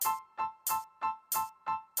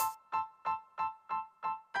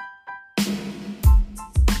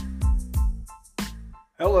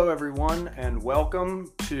Hello, everyone, and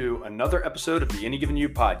welcome to another episode of the Any Given You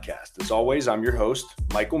podcast. As always, I'm your host,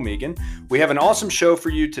 Michael Megan. We have an awesome show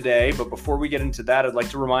for you today, but before we get into that, I'd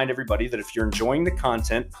like to remind everybody that if you're enjoying the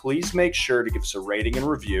content, please make sure to give us a rating and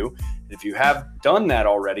review. And if you have done that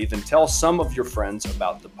already, then tell some of your friends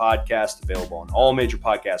about the podcast, available on all major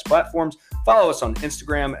podcast platforms. Follow us on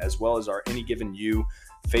Instagram, as well as our Any Given You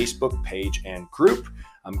Facebook page and group.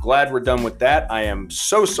 I'm glad we're done with that. I am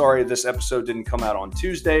so sorry this episode didn't come out on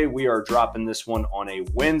Tuesday. We are dropping this one on a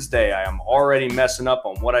Wednesday. I am already messing up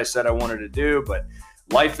on what I said I wanted to do, but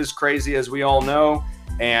life is crazy, as we all know.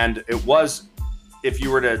 And it was, if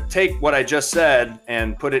you were to take what I just said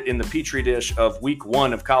and put it in the petri dish of week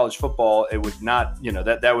one of college football, it would not,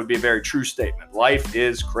 that would be a very true statement. Life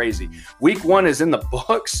is crazy. Week one is in the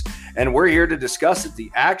books, and we're here to discuss it.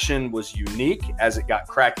 The action was unique as it got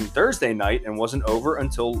cracking Thursday night and wasn't over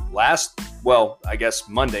until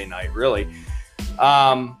Monday night, really.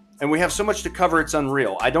 And we have so much to cover, it's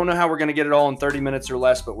unreal. I don't know how we're going to get it all in 30 minutes or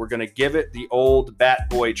less, but we're going to give it the old bat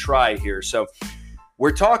boy try here. So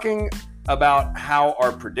we're talking about how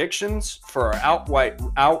our predictions for our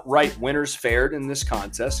outright winners fared in this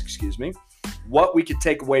contest, what we could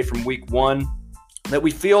take away from week one that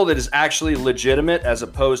we feel that is actually legitimate as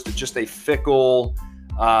opposed to just a fickle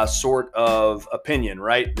sort of opinion,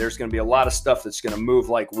 right? There's going to be a lot of stuff that's going to move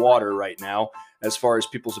like water right now as far as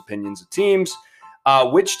people's opinions of teams,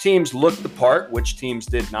 which teams looked the part, which teams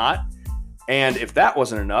did not. And if that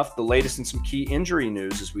wasn't enough, the latest in some key injury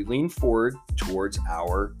news as we lean forward towards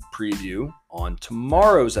our preview on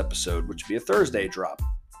tomorrow's episode, which will be a Thursday drop.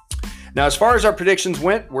 Now, as far as our predictions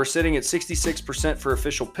went, we're sitting at 66% for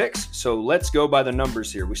official picks. So let's go by the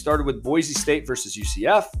numbers here. We started with Boise State versus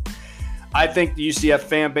UCF. I think the UCF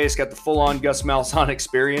fan base got the full-on Gus Malzahn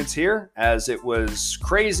experience here, as it was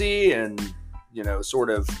crazy and, sort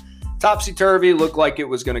of topsy-turvy, looked like it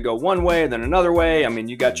was going to go one way and then another way. I mean,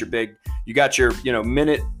 you got your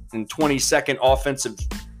minute and 20-second offensive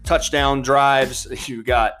touchdown drives. You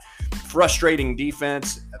got frustrating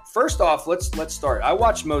defense. First off, let's start. I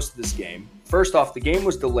watched most of this game. First off, the game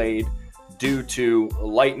was delayed due to a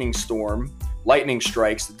lightning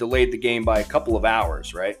strikes that delayed the game by a couple of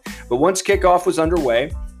hours, right? But once kickoff was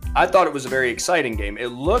underway, I thought it was a very exciting game. It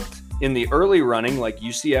looked in the early running like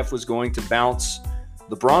UCF was going to bounce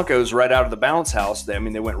the Broncos right out of the bounce house. They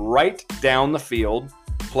went right down the field,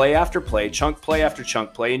 play after play, chunk play after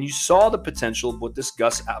chunk play, and you saw the potential of what this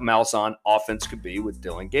Gus Malzahn offense could be with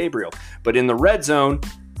Dillon Gabriel. But in the red zone,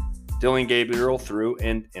 Dillon Gabriel threw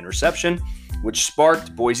an interception, which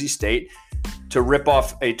sparked Boise State to rip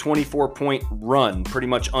off a 24-point run, pretty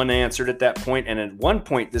much unanswered at that point. And at one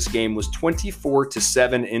point, this game was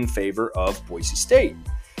 24-7 in favor of Boise State.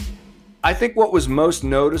 I think what was most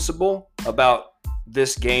noticeable about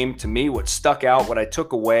this game to me, what stuck out, what I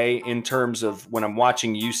took away in terms of when I'm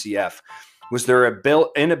watching UCF, was their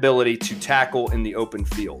inability to tackle in the open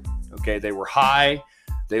field. Okay, they were high.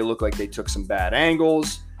 They looked like they took some bad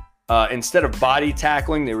angles. Instead of body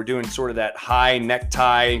tackling, they were doing sort of that high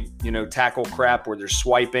necktie, tackle crap where they're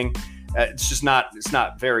swiping. It's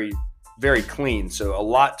not very, very clean. So a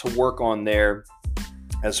lot to work on there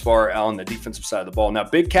as far on the defensive side of the ball. Now,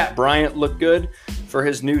 Big Cat Bryant looked good for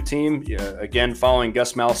his new team, again, following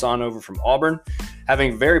Gus Malzahn over from Auburn,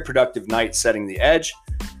 having a very productive night setting the edge.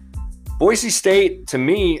 Boise State, to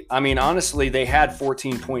me, honestly, they had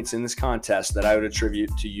 14 points in this contest that I would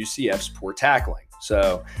attribute to UCF's poor tackling.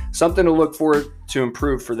 So something to look forward to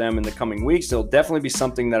improve for them in the coming weeks. It'll definitely be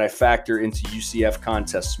something that I factor into UCF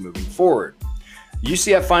contests moving forward.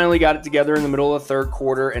 UCF finally got it together in the middle of the third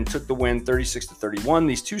quarter and took the win 36-31.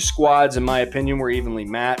 These two squads, in my opinion, were evenly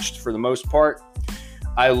matched for the most part.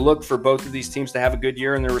 I look for both of these teams to have a good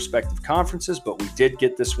year in their respective conferences, but we did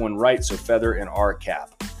get this one right, so feather in our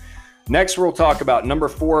cap. Next, we'll talk about number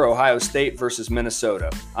 4, Ohio State versus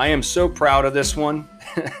Minnesota. I am so proud of this one.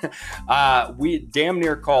 We damn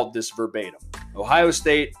near called this verbatim. Ohio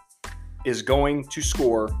State is going to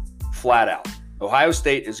score flat out. Ohio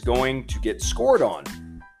State is going to get scored on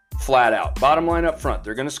flat out. Bottom line up front,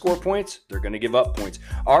 they're going to score points. They're going to give up points.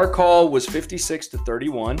 Our call was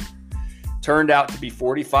 56-31. Turned out to be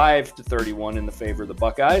 45-31 in the favor of the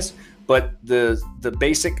Buckeyes. But the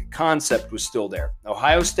basic concept was still there.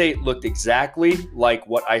 Ohio State looked exactly like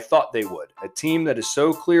what I thought they would. A team that is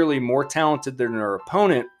so clearly more talented than their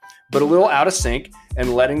opponent, but a little out of sync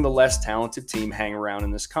and letting the less talented team hang around in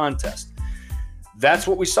this contest. That's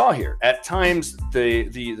what we saw here. At times,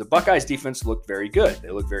 the Buckeyes defense looked very good.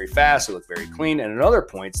 They looked very fast. They looked very clean. And at other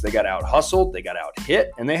points, they got out hustled. They got out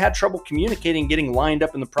hit. And they had trouble communicating, getting lined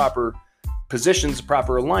up in the proper positions,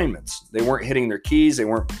 proper alignments. They weren't hitting their keys. They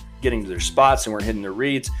weren't getting to their spots. They weren't hitting their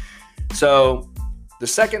reads. So the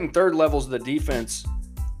second and third levels of the defense,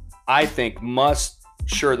 I think, must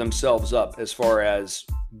shore themselves up as far as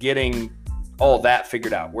getting all that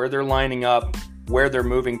figured out, where they're lining up, where they're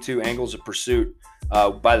moving to, angles of pursuit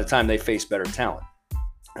by the time they face better talent.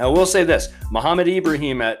 I will say this, Muhammad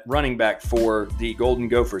Ibrahim at running back for the Golden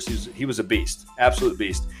Gophers, he was a beast, absolute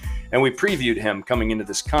beast. And we previewed him coming into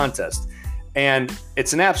this contest. And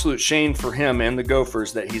it's an absolute shame for him and the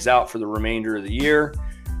Gophers that he's out for the remainder of the year.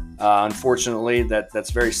 Unfortunately,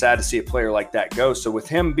 that's very sad to see a player like that go. So with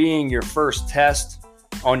him being your first test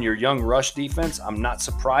on your young rush defense, I'm not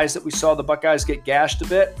surprised that we saw the Buckeyes get gashed a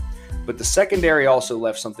bit. But the secondary also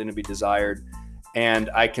left something to be desired. And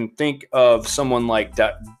I can think of someone like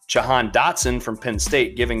Jahan Dotson from Penn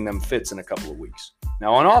State giving them fits in a couple of weeks.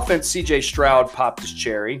 Now, on offense, C.J. Stroud popped his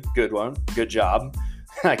cherry. Good one. Good job.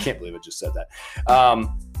 I can't believe I just said that.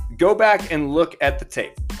 Go back and look at the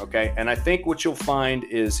tape, okay? And I think what you'll find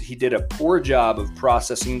is he did a poor job of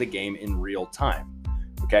processing the game in real time,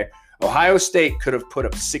 okay? Ohio State could have put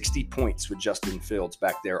up 60 points with Justin Fields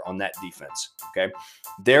back there on that defense, okay?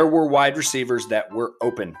 There were wide receivers that were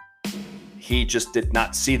open. He just did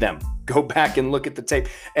not see them. Go back and look at the tape.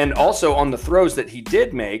 And also on the throws that he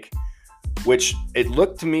did make, which it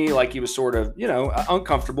looked to me like he was sort of,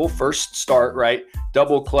 uncomfortable. First start, right?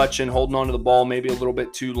 Double clutching, holding onto the ball maybe a little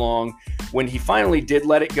bit too long. When he finally did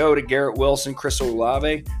let it go to Garrett Wilson, Chris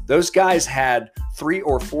Olave, those guys had 3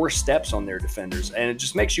 or 4 steps on their defenders. And it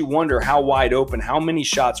just makes you wonder how wide open, how many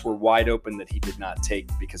shots were wide open that he did not take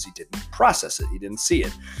because he didn't process it. He didn't see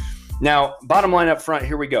it. Now, bottom line up front,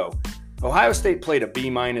 here we go. Ohio State played a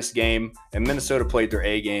B- game and Minnesota played their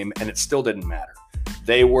A game, and it still didn't matter.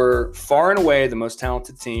 They were far and away the most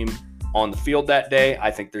talented team on the field that day.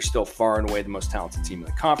 I think they're still far and away the most talented team in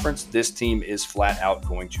the conference. This team is flat out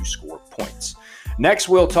going to score points. Next,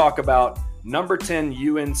 we'll talk about number 10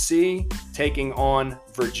 UNC taking on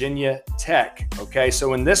Virginia Tech. Okay,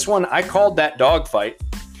 so in this one, I called that dogfight.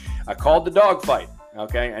 I called the dogfight.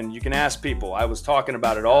 Okay, and you can ask people. I was talking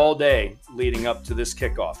about it all day leading up to this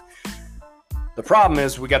kickoff. The problem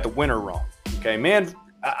is we got the winner wrong. Okay, man,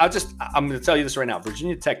 I'm going to tell you this right now.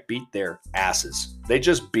 Virginia Tech beat their asses. They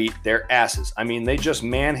just beat their asses. I mean, they just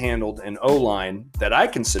manhandled an O-line that I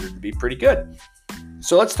considered to be pretty good.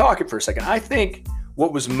 So let's talk it for a second. I think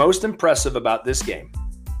what was most impressive about this game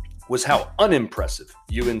was how unimpressive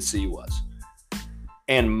UNC was.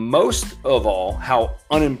 And most of all, how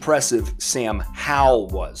unimpressive Sam Howell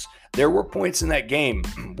was. There were points in that game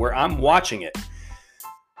where I'm watching it,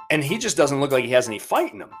 and he just doesn't look like he has any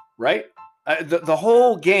fight in him, right? The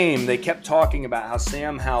whole game, they kept talking about how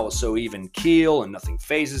Sam Howell is so even keel and nothing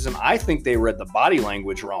phases him. I think they read the body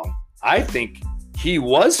language wrong. I think he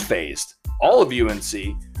was phased. All of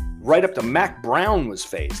UNC, right up to Mac Brown, was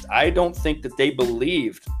phased. I don't think that they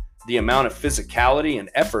believed the amount of physicality and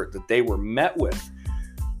effort that they were met with.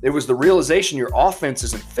 It was the realization your offense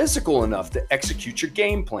isn't physical enough to execute your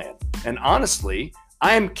game plan. And honestly,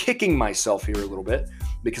 I am kicking myself here a little bit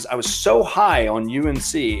because I was so high on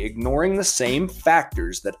UNC, ignoring the same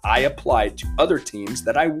factors that I applied to other teams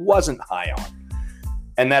that I wasn't high on.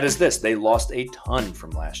 And that is this: they lost a ton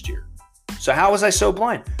from last year. So how was I so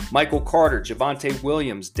blind? Michael Carter, Javonte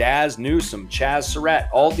Williams, Daz Newsome, Chaz Surratt,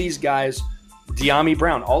 all these guys, De'Ami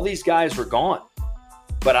Brown, all these guys were gone.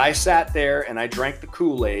 But I sat there and I drank the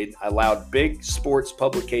Kool-Aid. I allowed big sports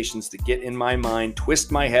publications to get in my mind,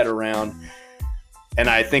 twist my head around. And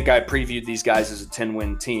I think I previewed these guys as a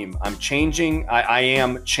 10-win team. I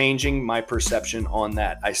am changing my perception on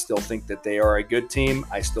that. I still think that they are a good team.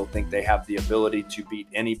 I still think they have the ability to beat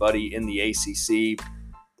anybody in the ACC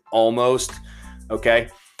almost. Okay.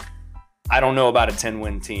 I don't know about a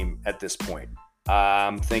 10-win team at this point.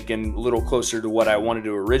 I'm thinking a little closer to what I wanted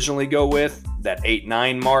to originally go with, that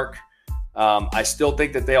 8-9 mark. I still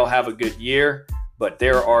think that they'll have a good year, but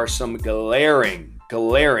there are some glaring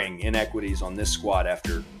inequities on this squad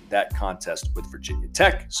after that contest with Virginia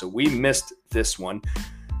Tech. So we missed this one.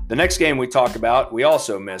 The next game we talk about, we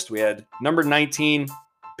also missed. We had number 19,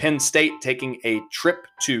 Penn State, taking a trip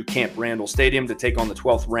to Camp Randall Stadium to take on the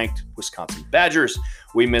 12th ranked Wisconsin Badgers.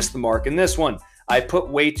 We missed the mark in this one. I put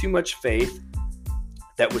way too much faith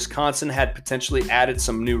that Wisconsin had potentially added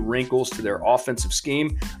some new wrinkles to their offensive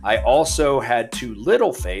scheme. I also had too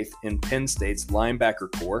little faith in Penn State's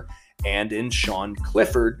linebacker core and in Sean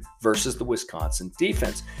Clifford versus the Wisconsin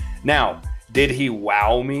defense. Now, did he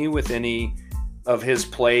wow me with any of his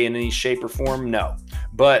play in any shape or form? No.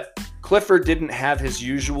 But Clifford didn't have his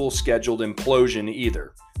usual scheduled implosion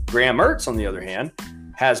either. Graham Mertz, on the other hand,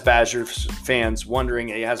 has Badgers fans wondering,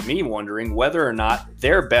 it has me wondering whether or not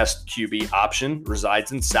their best QB option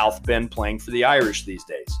resides in South Bend playing for the Irish these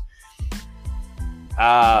days.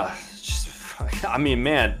 I mean,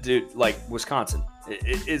 man, dude, like Wisconsin.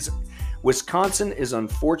 Wisconsin is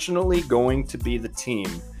unfortunately going to be the team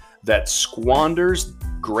that squanders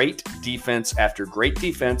great defense after great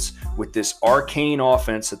defense with this arcane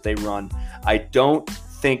offense that they run. I don't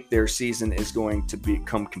think their season is going to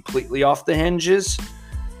become completely off the hinges.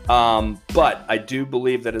 But I do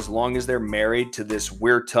believe that as long as they're married to this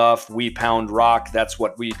we're tough, we pound rock, that's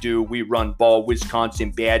what we do, we run ball,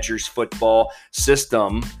 Wisconsin Badgers football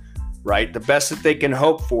system, right? The best that they can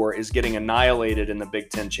hope for is getting annihilated in the Big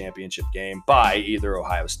Ten championship game by either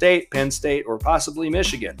Ohio State, Penn State, or possibly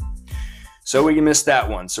Michigan. So we missed that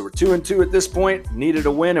one. So we're 2-2 at this point, needed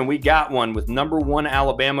a win, and we got one with number 1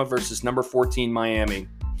 Alabama versus number 14 Miami.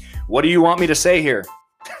 What do you want me to say here?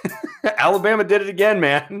 Alabama did it again,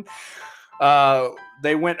 man.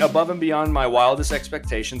 They went above and beyond my wildest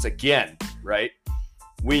expectations again, right?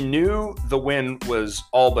 We knew the win was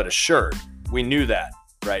all but assured. We knew that,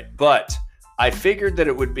 right? But I figured that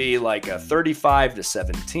it would be like a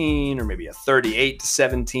 35-17 or maybe a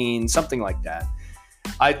 38-17, something like that.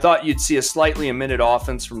 I thought you'd see a slightly amended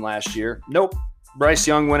offense from last year. Nope. Bryce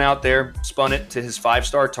Young went out there, spun it to his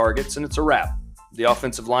 5-star targets, and it's a wrap. The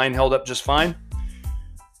offensive line held up just fine.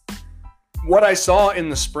 What I saw in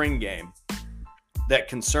the spring game that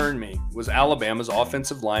concerned me was Alabama's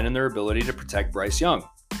offensive line and their ability to protect Bryce Young.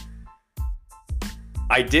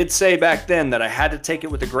 I did say back then that I had to take it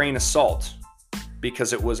with a grain of salt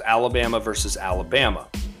because it was Alabama versus Alabama.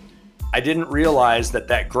 I didn't realize that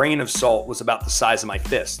that grain of salt was about the size of my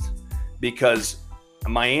fist because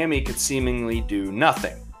Miami could seemingly do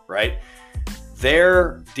nothing, right?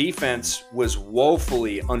 Their defense was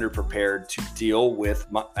woefully underprepared to deal with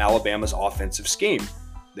Alabama's offensive scheme.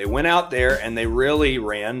 They went out there and they really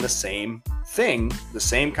ran the same thing, the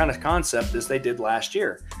same kind of concept as they did last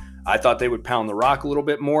year. I thought they would pound the rock a little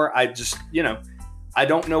bit more. I just, I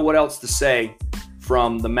don't know what else to say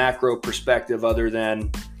from the macro perspective other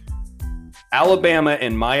than Alabama,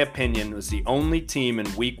 in my opinion, was the only team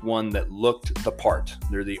in week 1 that looked the part.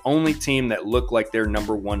 They're the only team that looked like their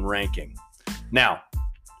number 1 ranking. Now,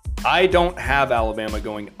 I don't have Alabama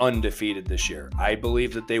going undefeated this year. I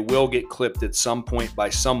believe that they will get clipped at some point by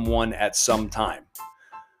someone at some time.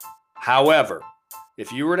 However,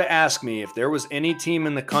 if you were to ask me if there was any team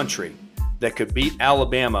in the country that could beat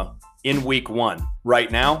Alabama in week 1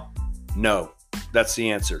 right now, no. That's the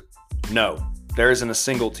answer. No. There isn't a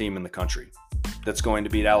single team in the country that's going to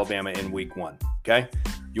beat Alabama in week 1. Okay?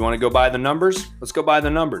 You want to go by the numbers? Let's go by the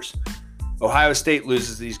numbers. Ohio State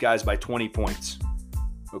loses these guys by 20 points.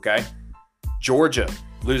 Okay? Georgia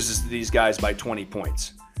loses to these guys by 20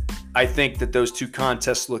 points. I think that those two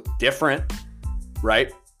contests look different,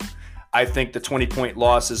 right? I think the 20-point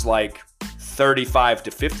loss is like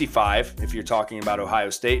 35-55 if you're talking about Ohio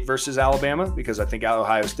State versus Alabama, because I think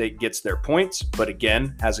Ohio State gets their points, but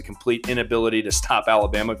again, has a complete inability to stop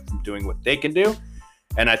Alabama from doing what they can do.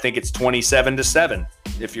 And I think it's 27-7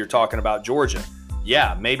 if you're talking about Georgia.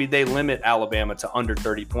 Yeah, maybe they limit Alabama to under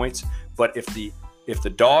 30 points, but if the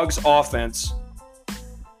Dogs offense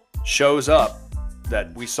shows up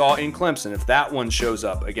that we saw in Clemson, if that one shows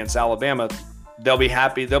up against Alabama, they'll be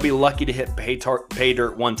happy. They'll be lucky to hit pay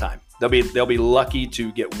dirt one time. They'll be lucky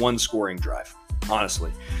to get one scoring drive,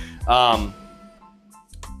 honestly.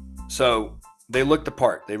 So they look the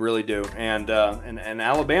part. They really do. And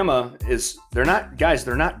Alabama they're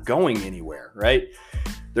not going anywhere, right?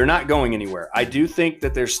 They're not going anywhere. I do think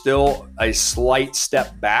that there's still a slight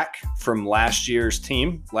step back from last year's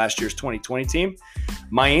 2020 team.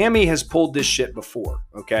 Miami has pulled this shit before,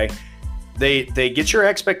 okay? They get your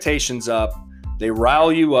expectations up. They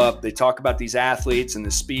rile you up. They talk about these athletes and the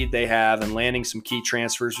speed they have and landing some key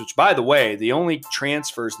transfers, which, by the way, the only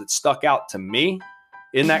transfers that stuck out to me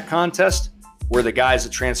in that contest were the guys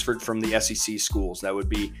that transferred from the SEC schools. That would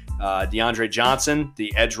be DeAndre Johnson,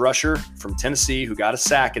 the edge rusher from Tennessee, who got a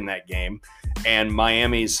sack in that game, and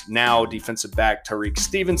Miami's now defensive back Tariq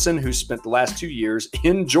Stevenson, who spent the last 2 years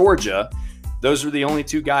in Georgia. Those were the only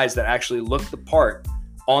two guys that actually looked the part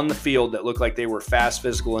on the field, that looked like they were fast,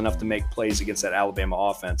 physical enough to make plays against that Alabama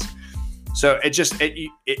offense. So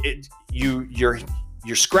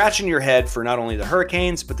you're scratching your head for not only the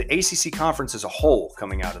Hurricanes, but the ACC conference as a whole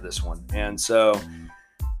coming out of this one. And so,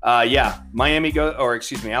 Alabama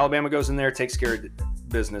goes in there, takes care of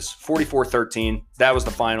business, 44-13. That was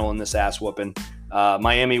the final in this ass whooping.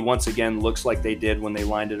 Miami once again looks like they did when they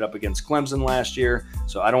lined it up against Clemson last year.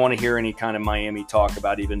 So I don't want to hear any kind of Miami talk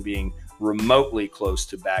about even being remotely close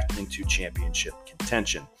to back into championship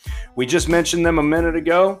contention. We just mentioned them a minute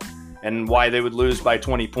ago and why they would lose by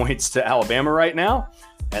 20 points to Alabama right now.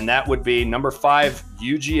 And that would be number 5,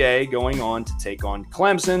 UGA, going on to take on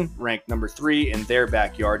Clemson, ranked number 3 in their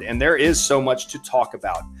backyard. And there is so much to talk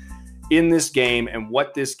about in this game and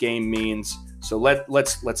what this game means. So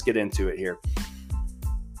let's get into it here.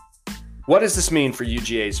 What does this mean for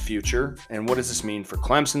UGA's future? And what does this mean for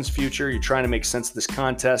Clemson's future? You're trying to make sense of this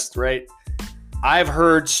contest, right? I've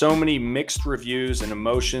heard so many mixed reviews and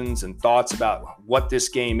emotions and thoughts about what this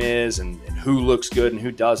game is and who looks good and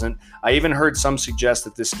who doesn't. I even heard some suggest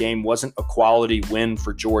that this game wasn't a quality win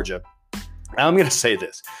for Georgia. Now, I'm going to say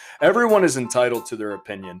this. Everyone is entitled to their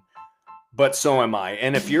opinion, but so am I.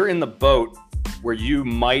 And if you're in the boat where you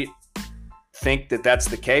might think that that's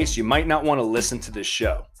the case, you might not want to listen to this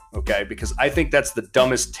show. Okay, because I think that's the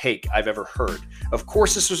dumbest take I've ever heard. Of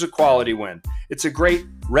course, this was a quality win. It's a great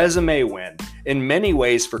resume win. In many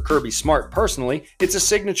ways, for Kirby Smart personally, it's a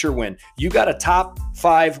signature win. You got a top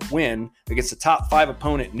 5 win against a top 5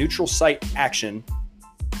 opponent, neutral site action,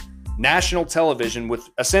 national television with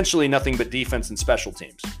essentially nothing but defense and special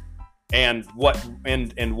teams. And what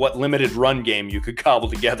limited run game you could cobble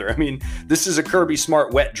together. I mean, this is a Kirby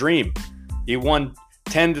Smart wet dream. He won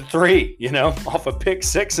 10-3, off a pick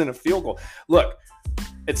 6 and a field goal. Look,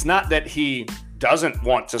 it's not that he doesn't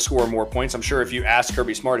want to score more points. I'm sure if you asked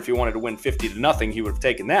Kirby Smart if he wanted to win 50-0, he would have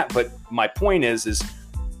taken that. But my point is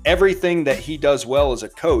everything that he does well as a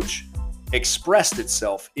coach expressed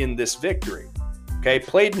itself in this victory. Okay,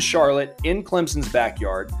 played in Charlotte, in Clemson's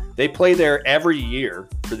backyard. They play there every year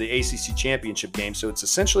for the ACC championship game, so it's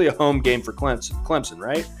essentially a home game for Clemson,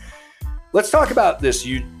 right? Let's talk about this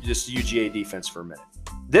UGA defense for a minute.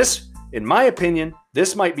 This, in my opinion,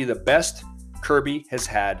 this might be the best Kirby has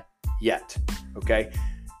had yet, okay?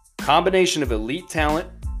 Combination of elite talent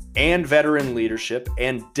and veteran leadership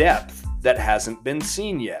and depth that hasn't been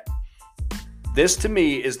seen yet. This, to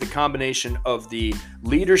me, is the combination of the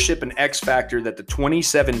leadership and X factor that the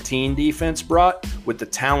 2017 defense brought with the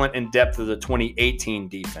talent and depth of the 2018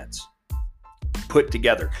 defense put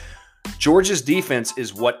together. Georgia's defense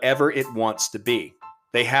is whatever it wants to be.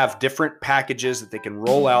 They have different packages that they can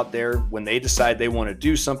roll out there when they decide they want to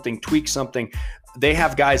do something, tweak something. They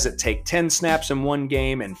have guys that take 10 snaps in one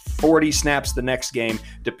game and 40 snaps the next game,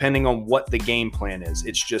 depending on what the game plan is.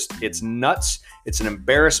 It's nuts. It's an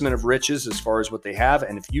embarrassment of riches as far as what they have.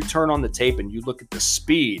 And if you turn on the tape and you look at the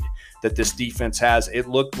speed that this defense has, it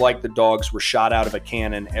looked like the dogs were shot out of a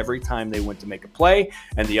cannon every time they went to make a play,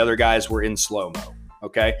 and the other guys were in slow-mo.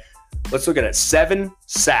 Okay? Let's look at it. 7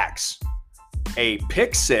 sacks. A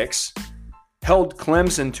pick 6 held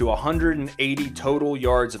Clemson to 180 total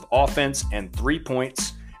yards of offense and 3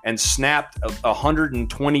 points, and snapped a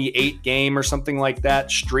 128 game or something like that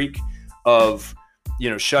streak of,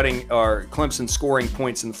 shutting or Clemson scoring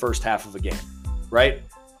points in the first half of a game, right?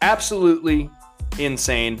 Absolutely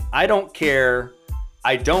insane. I don't care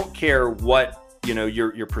what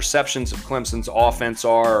your perceptions of Clemson's offense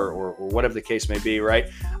are or whatever the case may be, right?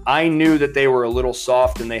 I knew that they were a little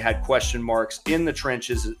soft and they had question marks in the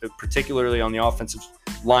trenches, particularly on the offensive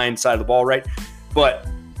line side of the ball, right? But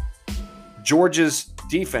Georgia's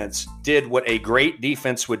defense did what a great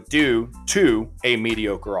defense would do to a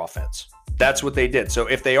mediocre offense. That's what they did. So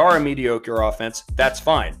if they are a mediocre offense, that's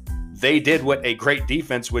fine. They did what a great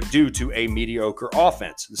defense would do to a mediocre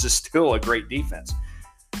offense. This is still a great defense.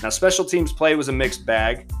 Now, special teams play was a mixed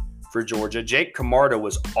bag for Georgia. Jake Camarda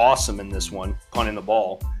was awesome in this one, punting the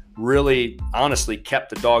ball. Really, honestly, kept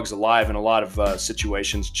the dogs alive in a lot of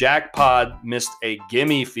situations. Jack Pod missed a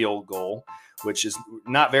gimme field goal, which is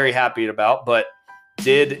not very happy about, but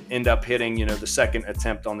did end up hitting, the second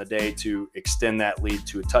attempt on the day to extend that lead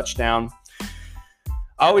to a touchdown.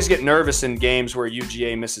 I always get nervous in games where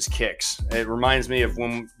UGA misses kicks. It reminds me of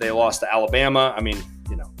when they lost to Alabama. I mean,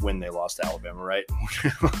 when they lost to Alabama, right?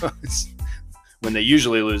 When they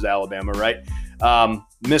usually lose to Alabama, right?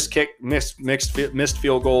 Missed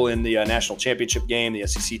field goal in the national championship game, the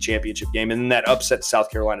SEC championship game, and then that upset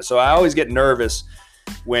South Carolina. So I always get nervous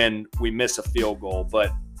when we miss a field goal,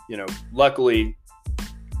 but luckily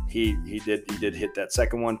he did hit that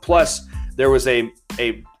second one. Plus, there was a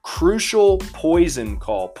crucial poison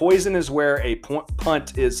call. Poison is where a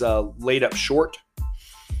punt is laid up short,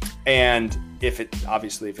 and if it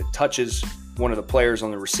touches one of the players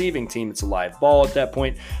on the receiving team, it's a live ball at that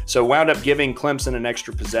point. So wound up giving Clemson an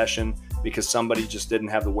extra possession because somebody just didn't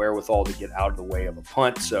have the wherewithal to get out of the way of a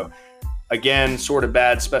punt. So again, sort of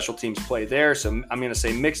bad special teams play there. So I'm going to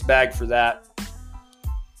say mixed bag for that.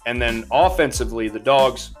 And then offensively, the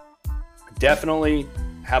Dogs definitely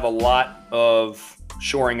have a lot of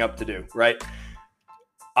shoring up to do, right?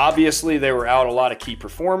 Obviously, they were out a lot of key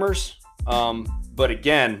performers. But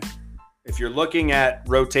again, if you're looking at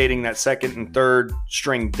rotating that second and third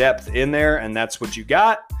string depth in there, and that's what you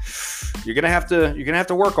got, you're gonna have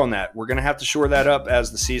to work on that. We're gonna have to shore that up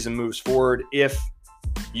as the season moves forward if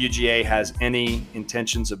UGA has any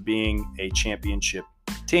intentions of being a championship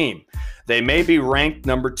team. They may be ranked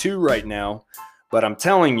number 2 right now, but I'm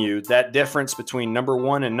telling you that difference between number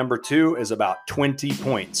 1 and number 2 is about 20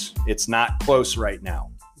 points. It's not close right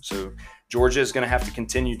now. So Georgia is going to have to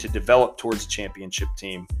continue to develop towards a championship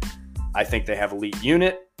team. I think they have elite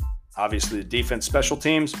unit, obviously the defense, special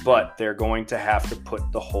teams, but they're going to have to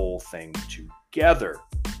put the whole thing together.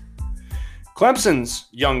 Clemson's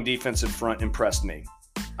young defensive front impressed me.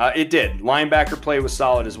 It did. Linebacker play was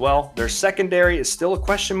solid as well. Their secondary is still a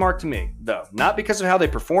question mark to me, though. Not because of how they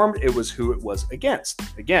performed, it was who it was against.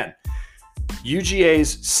 Again,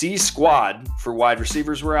 UGA's C squad for wide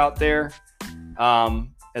receivers were out there,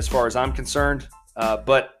 as far as I'm concerned.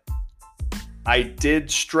 But I did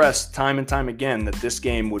stress time and time again that this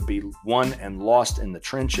game would be won and lost in the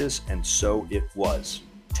trenches, and so it was.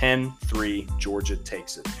 10-3, Georgia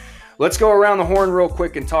takes it. Let's go around the horn real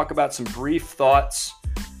quick and talk about some brief thoughts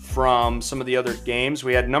from some of the other games.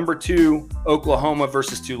 We had number 2, Oklahoma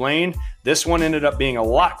versus Tulane. This one ended up being a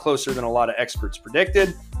lot closer than a lot of experts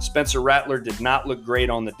predicted. Spencer Rattler did not look great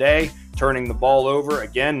on the day, turning the ball over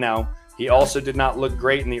again. Now, he also did not look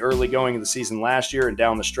great in the early going of the season last year, and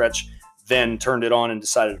down the stretch then turned it on and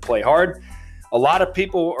decided to play hard. A lot of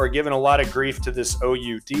people are giving a lot of grief to this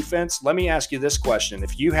OU defense. Let me ask you this question.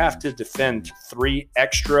 If you have to defend 3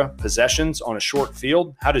 extra possessions on a short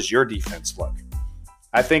field, how does your defense look?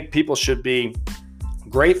 I think people should be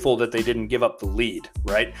grateful that they didn't give up the lead,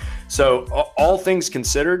 right? So all things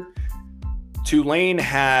considered, Tulane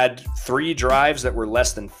had 3 drives that were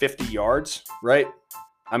less than 50 yards, right?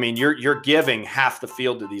 I mean, you're giving half the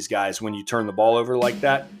field to these guys when you turn the ball over like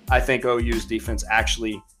that. I think OU's defense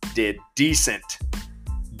actually did decent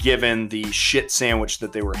given the shit sandwich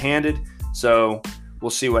that they were handed. So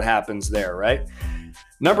we'll see what happens there, right?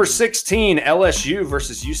 Number 16, LSU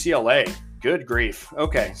versus UCLA. Good grief.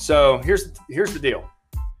 Okay, so here's the deal.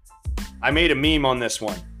 I made a meme on this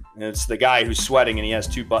one. And it's the guy who's sweating and he has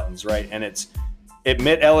 2 buttons, right? And it's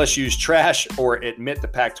admit LSU's trash or admit the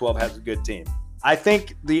Pac-12 has a good team. I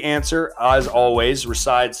think the answer, as always,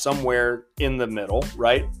 resides somewhere in the middle,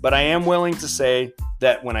 right? But I am willing to say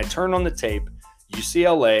that when I turn on the tape,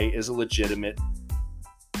 UCLA is a legitimate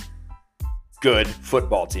good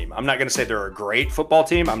football team. I'm not going to say they're a great football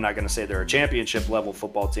team. I'm not going to say they're a championship level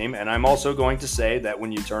football team. And I'm also going to say that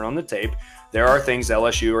when you turn on the tape, there are things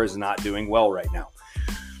LSU is not doing well right now.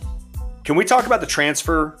 Can we talk about the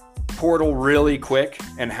transfer portal really quick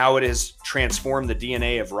and how it has transformed the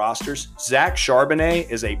DNA of rosters? Zach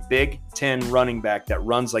Charbonnet is a Big Ten running back that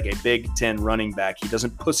runs like a Big Ten running back. He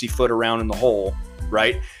doesn't pussyfoot around in the hole,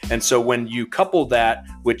 right? And so when you couple that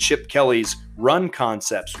with Chip Kelly's run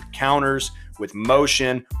concepts, with counters, with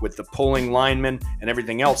motion, with the pulling linemen and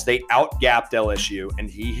everything else, they outgapped LSU and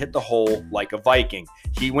he hit the hole like a Viking.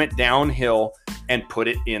 He went downhill and put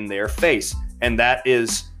it in their face. And that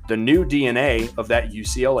is the new DNA of that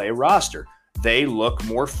UCLA roster. They look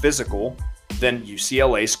more physical than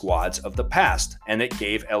UCLA squads of the past, and it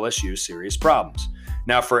gave LSU serious problems.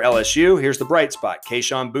 Now for LSU, here's the bright spot.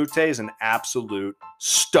 Kayshon Boutte is an absolute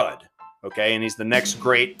stud, okay? And he's the next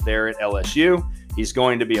great there at LSU. He's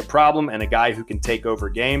going to be a problem and a guy who can take over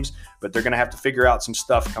games, but they're going to have to figure out some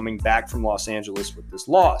stuff coming back from Los Angeles with this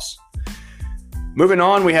loss. Moving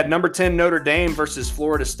on, we had number 10 Notre Dame versus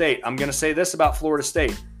Florida State. I'm going to say this about Florida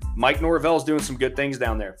State. Mike Norvell's doing some good things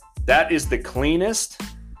down there. That is the cleanest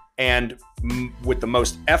and with the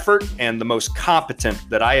most effort and the most competent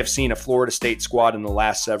that I have seen a Florida State squad in the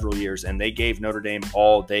last several years, and they gave Notre Dame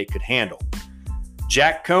all they could handle.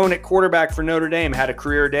 Jack Cohn at quarterback for Notre Dame had a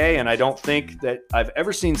career day, and I don't think that I've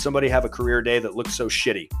ever seen somebody have a career day that looked so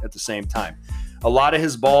shitty at the same time. A lot of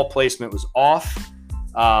his ball placement was off.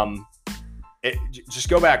 Just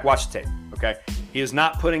go back, watch the tape, okay? He is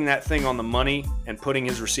not putting that thing on the money and putting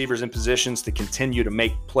his receivers in positions to continue to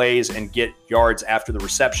make plays and get yards after the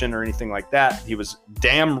reception or anything like that. He was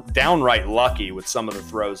downright lucky with some of the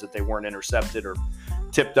throws that they weren't intercepted or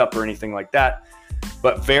tipped up or anything like that.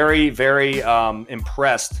 But very, very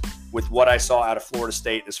impressed with what I saw out of Florida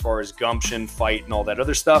State as far as gumption, fight, and all that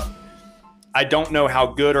other stuff. I don't know how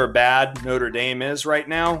good or bad Notre Dame is right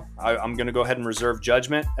now. I'm going to go ahead and reserve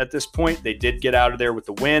judgment at this point. They did get out of there with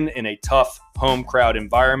the win in a tough home crowd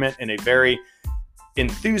environment in a very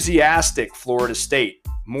enthusiastic Florida State,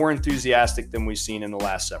 more enthusiastic than we've seen in the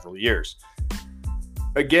last several years.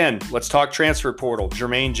 Again, let's talk transfer portal.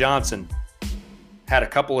 Jermaine Johnson had a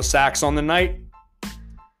couple of sacks on the night,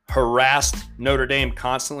 harassed Notre Dame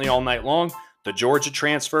constantly all night long. The Georgia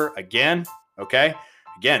transfer, again, okay?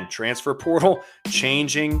 Again, transfer portal,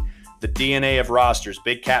 changing the DNA of rosters.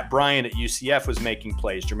 Big Cat Bryant at UCF was making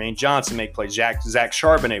plays. Jermaine Johnson made plays. Zach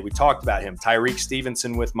Charbonnet, we talked about him. Tyreek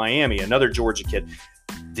Stevenson with Miami, another Georgia kid.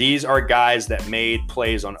 These are guys that made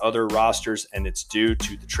plays on other rosters, and it's due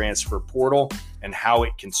to the transfer portal and how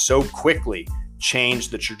it can so quickly change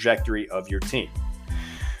the trajectory of your team.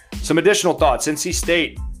 Some additional thoughts. NC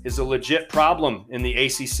State is a legit problem in the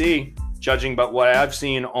ACC, judging by what I've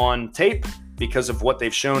seen on tape, because of what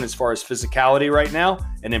they've shown as far as physicality right now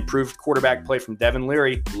and improved quarterback play from Devin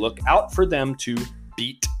Leary. Look out for them to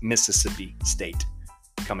beat Mississippi State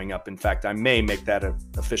coming up. In fact, I may make that an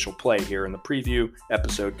official play here in the preview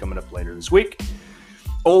episode coming up later this week.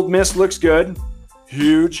 Ole Miss looks good.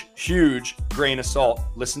 Huge grain of salt.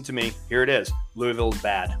 Listen to me. Here it is. Louisville's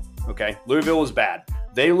bad. Okay? Louisville is bad.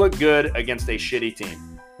 They look good against a shitty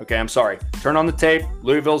team. Okay, I'm sorry. Turn on the tape.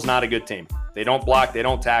 Louisville's not a good team. They don't block. They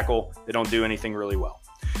don't tackle. They don't do anything really well.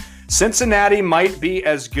 Cincinnati might be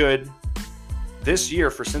as good this year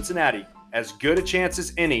for Cincinnati, as good a chance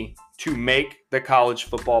as any to make the college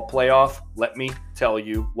football playoff. Let me tell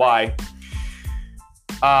you why.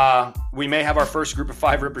 We may have our first group of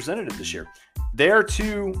 5 representative this year. Their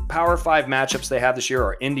 2 Power 5 matchups they have this year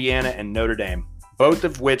are Indiana and Notre Dame, both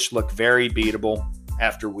of which look very beatable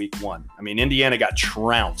after week 1. I mean, Indiana got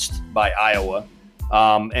trounced by Iowa,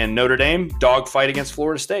 and Notre Dame dogfight against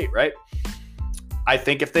Florida State, right? I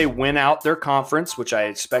think if they win out their conference, which I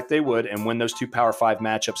expect they would, and win those 2 Power 5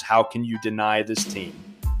 matchups, how can you deny this team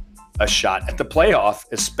a shot at the playoff,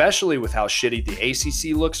 especially with how shitty the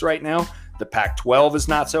ACC looks right now? The Pac-12 is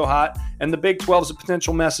not so hot, and the Big 12 is a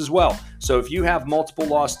potential mess as well. So if you have multiple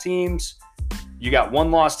lost teams, you got 1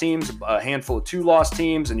 lost teams, a handful of 2 lost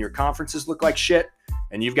teams, and your conferences look like shit,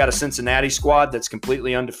 and you've got a Cincinnati squad that's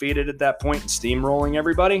completely undefeated at that point and steamrolling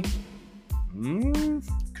everybody,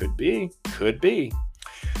 could be.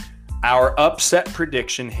 Our upset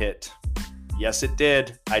prediction hit. Yes, it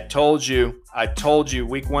did. I told you,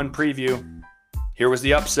 week 1 preview. Here was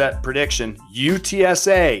the upset prediction.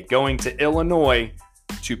 UTSA going to Illinois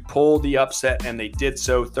to pull the upset, and they did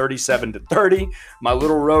so 37-30. My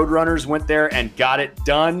little Roadrunners went there and got it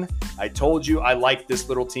done. I told you I like this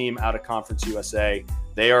little team out of Conference USA.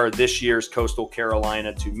 They are this year's Coastal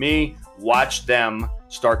Carolina to me. Watch them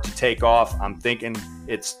start to take off. I'm thinking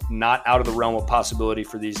it's not out of the realm of possibility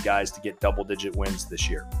for these guys to get double-digit wins this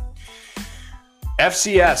year.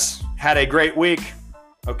 FCS had a great week,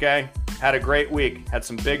 okay? Had a great week. Had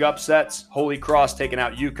some big upsets. Holy Cross taking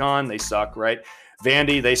out UConn. They suck, right?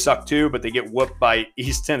 Vandy, they suck too, but they get whooped by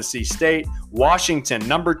East Tennessee State. Washington,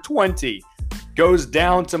 number 20, goes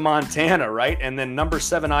down to Montana, right? And then number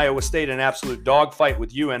 7, Iowa State, an absolute dogfight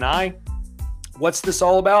with UNI. What's this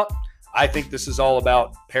all about? I think this is all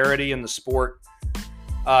about parity in the sport.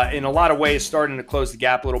 In a lot of ways, starting to close the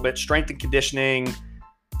gap a little bit. Strength and conditioning,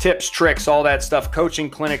 tips, tricks, all that stuff, coaching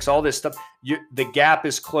clinics, all this stuff. The gap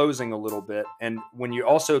is closing a little bit. And when you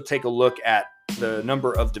also take a look at the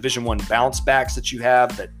number of Division I bounce backs that you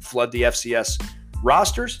have that flood the FCS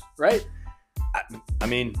rosters, right? I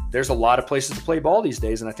mean, there's a lot of places to play ball these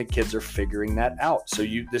days, and I think kids are figuring that out. So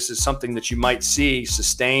this is something that you might see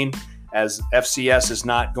sustain, as FCS is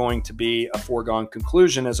not going to be a foregone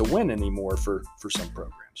conclusion as a win anymore for some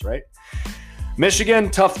programs, right? Michigan,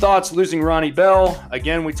 tough thoughts, losing Ronnie Bell.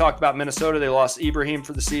 Again, we talked about Minnesota. They lost Ibrahim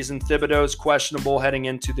for the season. Thibodeau's questionable heading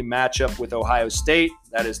into the matchup with Ohio State.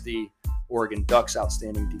 That is the Oregon Ducks'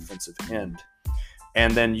 outstanding defensive end.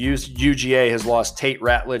 And then UGA has lost Tate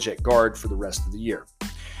Ratledge at guard for the rest of the year.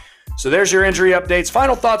 So there's your injury updates.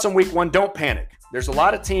 Final thoughts on week 1. Don't panic. There's a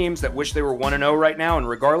lot of teams that wish they were 1-0 right now, and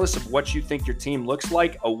regardless of what you think your team looks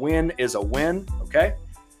like, a win is a win, okay?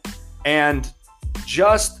 And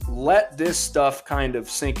just let this stuff kind of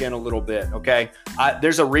sink in a little bit, okay?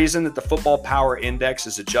 There's a reason that the Football Power Index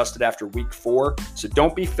is adjusted after week 4, so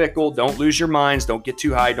don't be fickle. Don't lose your minds. Don't get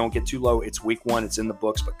too high. Don't get too low. It's week 1. It's in the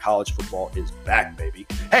books, but college football is back, baby.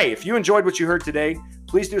 Hey, if you enjoyed what you heard today,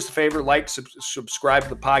 please do us a favor, like, subscribe to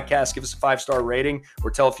the podcast, give us a 5-star rating,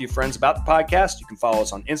 or tell a few friends about the podcast. You can follow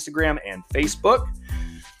us on Instagram and Facebook.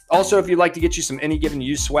 Also, if you'd like to get you some Any Given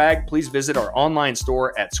You swag, please visit our online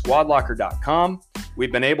store at squadlocker.com.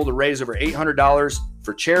 We've been able to raise over $800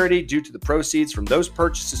 for charity due to the proceeds from those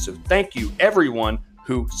purchases, so thank you everyone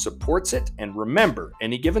who supports it. And remember,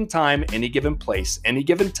 any given time, any given place, any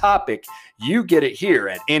given topic, you get it here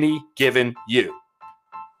at Any Given You.